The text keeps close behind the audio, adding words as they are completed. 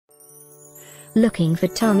Looking for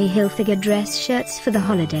Tommy Hilfiger dress shirts for the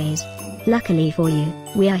holidays? Luckily for you,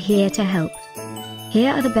 we are here to help.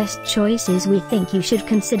 Here are the best choices we think you should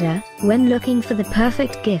consider when looking for the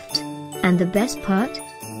perfect gift. And the best part?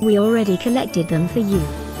 We already collected them for you.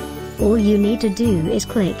 All you need to do is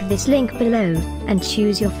click this link below and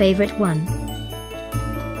choose your favorite one.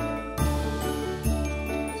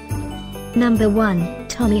 Number 1,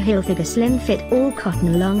 Tommy Hilfiger Slim Fit All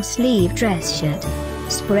Cotton Long Sleeve Dress Shirt.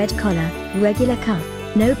 Spread collar, regular cuff,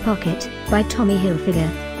 no pocket, by Tommy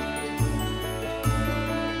Hilfiger.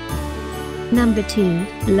 Number 2,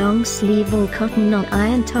 Long Sleeve All Cotton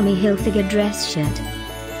Non-Iron Tommy Hilfiger Dress Shirt.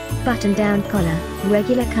 Button-down collar,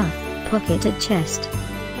 regular cuff, pocket at chest.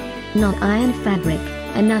 Non-iron fabric,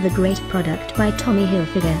 another great product by Tommy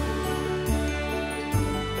Hilfiger.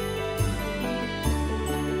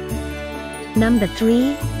 Number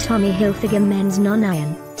 3, Tommy Hilfiger Men's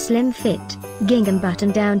Non-Iron, Slim Fit, Gingham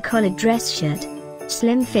Button-Down Collared Dress Shirt.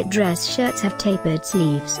 Slim fit dress shirts have tapered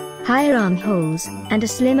sleeves, higher armholes, and a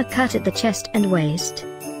slimmer cut at the chest and waist.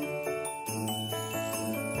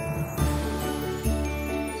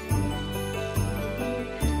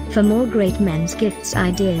 For more great men's gifts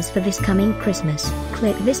ideas for this coming Christmas,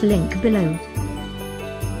 click this link below.